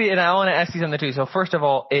actually, and I want to ask you something too. So first of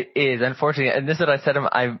all, it is unfortunately, and this is what I said.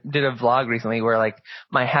 I did a vlog recently where like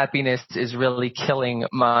my happiness is really killing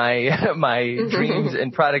my dreams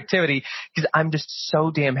and productivity because I'm just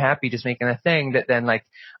so damn happy just making a thing that then like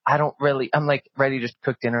I'm like ready to just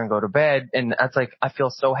cook dinner and go to bed. And that's like, I feel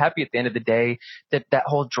so happy at the end of the day that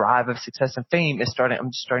whole drive of success and fame is I'm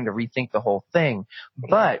just starting to rethink the whole thing.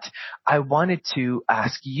 But I wanted to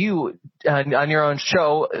ask you on your own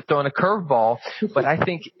show, throwing a curveball, but I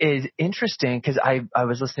think is interesting because I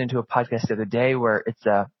was listening to a podcast the other day where it's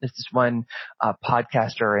this one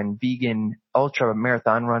podcaster and vegan ultra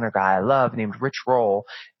marathon runner guy I love named Rich Roll.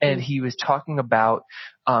 And he was talking about,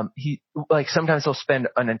 he like sometimes he'll spend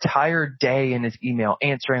an entire day in his email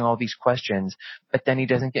answering all these questions, but then he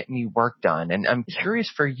doesn't get any work done. And I'm curious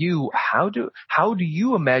for you, how do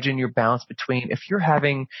you imagine your balance between if you're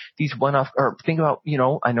having these one-off, or think about,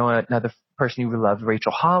 I know another person you would love,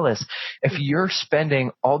 Rachel Hollis. If you're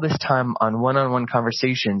spending all this time on one-on-one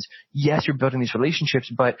conversations, yes, you're building these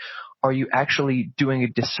relationships, but are you actually doing a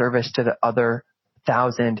disservice to the other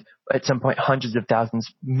 1,000, at some point hundreds of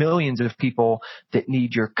thousands, millions of people that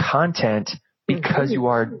need your content because you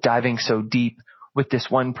are diving so deep with this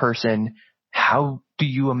one person? How do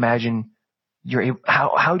you imagine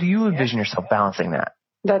how do you envision yourself balancing that?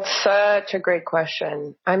 That's such a great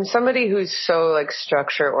question. I'm somebody who's so like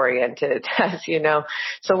structure oriented, as you know.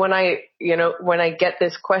 So when I get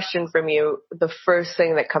this question from you, the first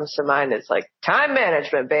thing that comes to mind is like time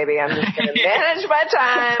management, baby. I'm just going to manage my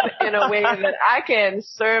time in a way that I can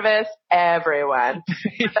service everyone.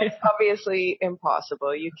 But that's obviously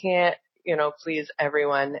impossible. You can't, please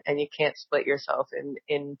everyone, and you can't split yourself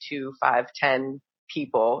into 5, 10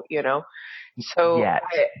 people, So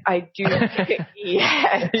I do think,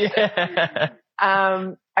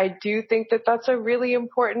 I do think that that's a really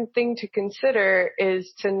important thing to consider,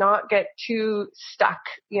 is to not get too stuck,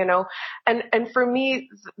 and for me,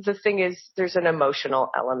 the thing is there's an emotional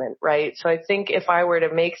element, right? So I think if I were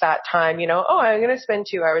to make that time, I'm going to spend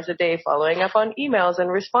 2 hours a day following up on emails and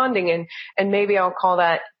responding, and maybe I'll call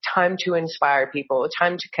that time to inspire people,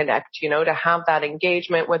 time to connect, to have that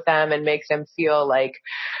engagement with them and make them feel like,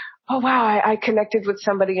 oh, wow, I connected with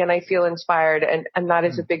somebody and I feel inspired. And that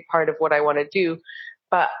is a big part of what I want to do.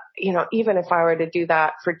 But, even if I were to do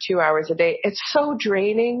that for 2 hours a day, it's so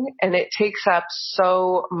draining and it takes up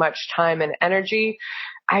so much time and energy.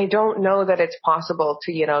 I don't know that it's possible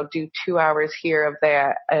to, do 2 hours here of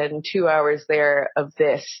that and 2 hours there of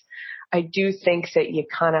this. I do think that you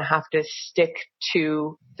kind of have to stick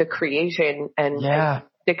to the creation and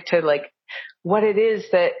stick to like what it is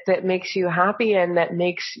that makes you happy and that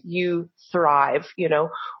makes you thrive.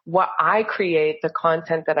 What I create, the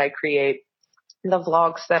content that I create, the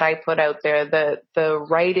vlogs that I put out there, the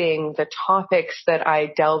writing, the topics that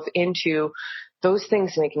I delve into, those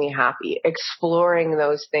things make me happy. Exploring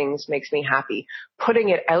those things makes me happy. Putting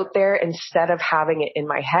it out there instead of having it in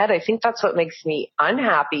my head, I think that's what makes me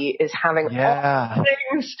unhappy, is having all the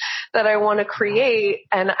things that I want to create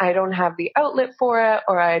and I don't have the outlet for it,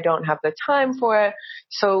 or I don't have the time for it.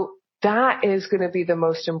 So that is going to be the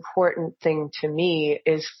most important thing to me,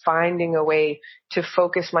 is finding a way to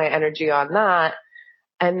focus my energy on that.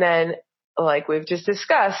 And then, like we've just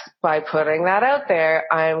discussed, by putting that out there,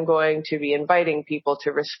 I'm going to be inviting people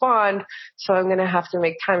to respond. So I'm going to have to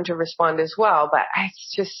make time to respond as well. But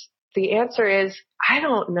the answer is, I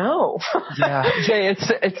don't know. Yeah, Jay,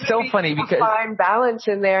 it's so funny because find balance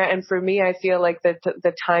in there. And for me, I feel like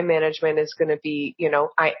the time management is going to be,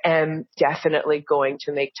 I am definitely going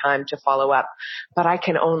to make time to follow up, but I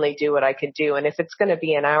can only do what I can do. And if it's going to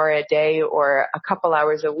be an hour a day or a couple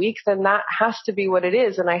hours a week, then that has to be what it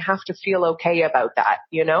is. And I have to feel okay about that,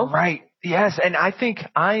 Right. Yes. And I think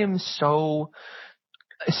I am so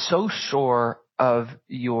sure of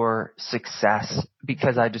your success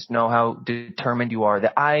because I just know how determined you are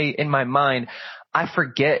that in my mind, I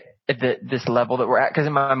forget this level that we're at. Cause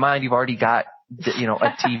in my mind, you've already got,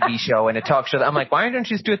 a TV show and a talk show. I'm like, why don't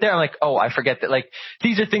you just do it there? I'm like, oh, I forget that. Like,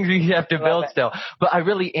 these are things we have to build still. But I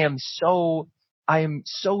really am I am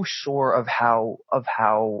so sure of how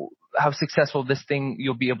successful this thing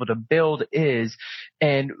you'll be able to build is.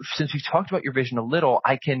 And since we've talked about your vision a little,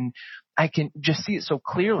 I can just see it so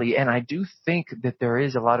clearly. And I do think that there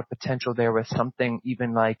is a lot of potential there with something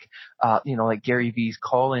even like, like Gary Vee's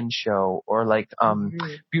call-in show or like,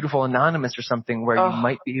 Beautiful Anonymous or something where you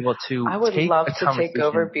might be able to I would love to take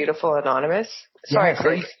over Beautiful Anonymous. Sorry,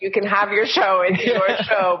 Chris, you can have your show. It's your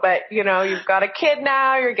show, but you've got a kid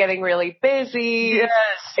now. You're getting really busy. Yes.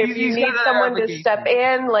 If you need someone to step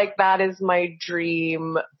in, like that is my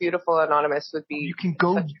dream. Beautiful Anonymous would be. You can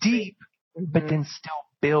go deep, but then still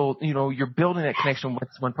build, you're building that connection with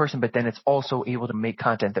one person, but then it's also able to make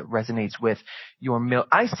content that resonates with your you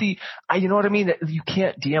know what I mean? That you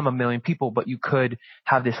can't DM a million people, but you could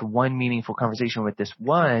have this one meaningful conversation with this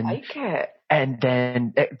one. I like it. And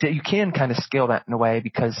then you can kind of scale that in a way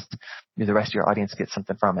because the rest of your audience gets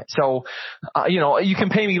something from it. So, you can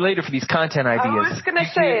pay me later for these content ideas. I was going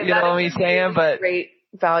to say, you know what I'm saying? But great.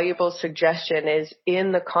 Valuable suggestion is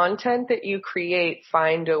in the content that you create,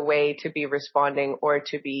 find a way to be responding or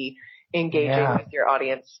to be engaging with your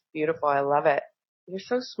audience. Beautiful. I love it. You're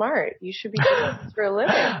so smart. You should be doing this for a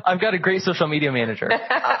living. I've got a great social media manager.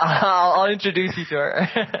 I'll introduce you to her.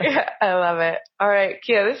 Yeah, I love it. All right,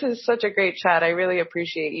 Kia, this is such a great chat. I really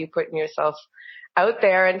appreciate you putting yourself out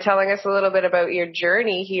there and telling us a little bit about your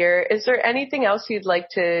journey here. Is there anything else you'd like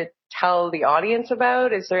to tell the audience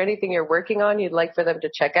about? Is there anything you're working on you'd like for them to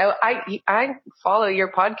check out? I follow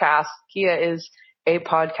your podcast. Kia is a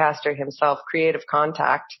podcaster himself, Creative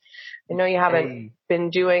Contact. I know you haven't been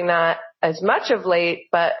doing that as much of late,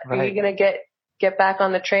 but are you going to get back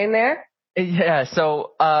on the train there? Yeah,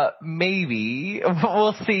 so maybe.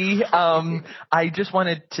 We'll see. I just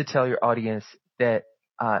wanted to tell your audience that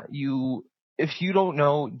if you don't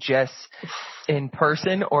know Jess in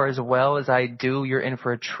person or as well as I do, you're in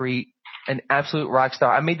for a treat. An absolute rock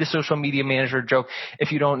star. I made the social media manager joke.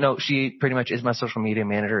 If you don't know, she pretty much is my social media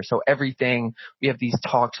manager. So everything, we have these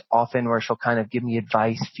talks often where she'll kind of give me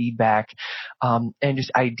advice, feedback, and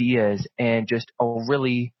just ideas, and just a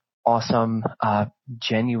really awesome,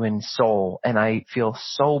 genuine soul. And I feel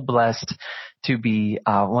so blessed to be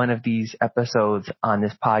one of these episodes on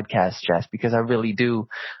this podcast, Jess, because I really do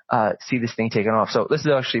see this thing taking off. So this is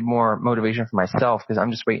actually more motivation for myself because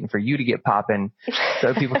I'm just waiting for you to get popping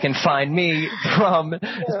so people can find me from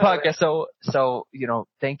this podcast. So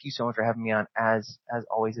thank you so much for having me on. As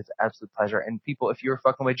always, it's an absolute pleasure. And people, if you're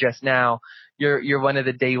fucking with Jess now, you're one of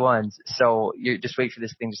the day ones. So you just wait for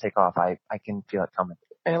this thing to take off. I can feel it coming.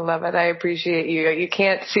 I love it. I appreciate you. You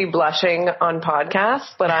can't see blushing on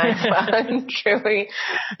podcasts, but I'm truly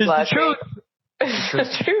blushing. It's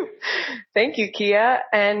the truth. Thank you, Kia.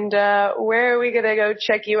 And where are we going to go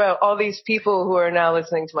check you out? All these people who are now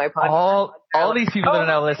listening to my podcast. All these people that are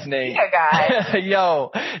now listening. Yeah, guys.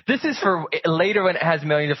 Yo, this is for later when it has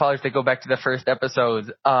millions of followers. They go back to the first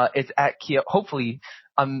episodes. It's at Kia. Hopefully,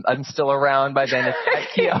 I'm still around by then. It's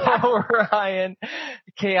at Kia Orion.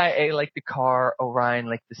 KIA like the car, Orion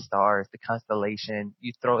like the stars, the constellation.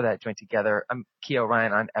 You throw that joint together. I'm Kia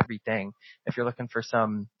Orion on everything. If you're looking for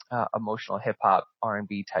some emotional hip hop,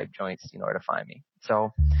 R&B type joints, you know where to find me.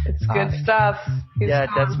 So it's good stuff. Yeah,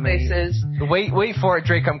 that's me. Wait for it,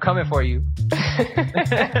 Drake. I'm coming for you.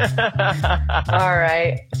 All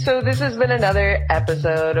right. So this has been another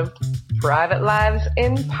episode of Private Lives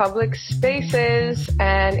in Public Spaces.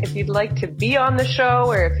 And if you'd like to be on the show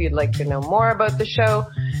or if you'd like to know more about the show,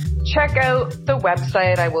 check out the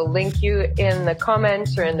website. I will link you in the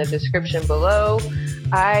comments or in the description below.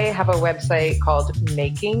 I have a website called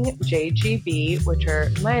Making JGB, which are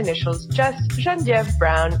my initials, Jess Genevieve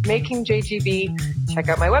Brown, Making JGB. Check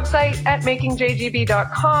out my website at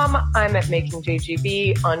makingjgb.com. I'm at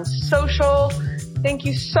MakingJGB on social. Thank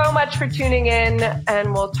you so much for tuning in,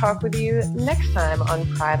 and we'll talk with you next time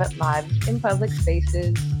on Private Lives in Public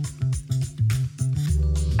Spaces.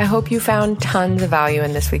 I hope you found tons of value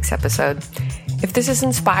in this week's episode. If this has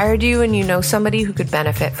inspired you and you know somebody who could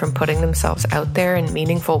benefit from putting themselves out there in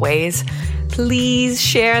meaningful ways, please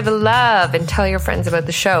share the love and tell your friends about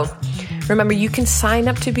the show. Remember, you can sign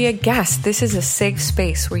up to be a guest. This is a safe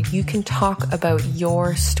space where you can talk about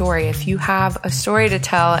your story. If you have a story to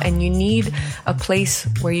tell and you need a place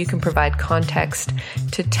where you can provide context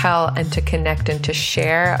to tell and to connect and to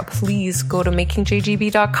share, please go to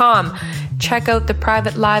makingjgb.com. Check out the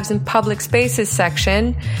private lives and public spaces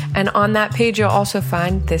section. And on that page, you'll also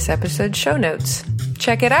find this episode's show notes.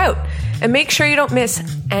 Check it out. And make sure you don't miss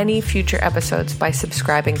any future episodes by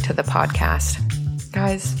subscribing to the podcast.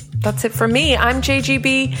 Guys, that's it for me. I'm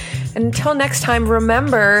JGB. And until next time,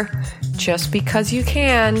 remember, just because you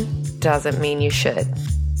can doesn't mean you should.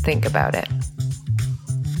 Think about it.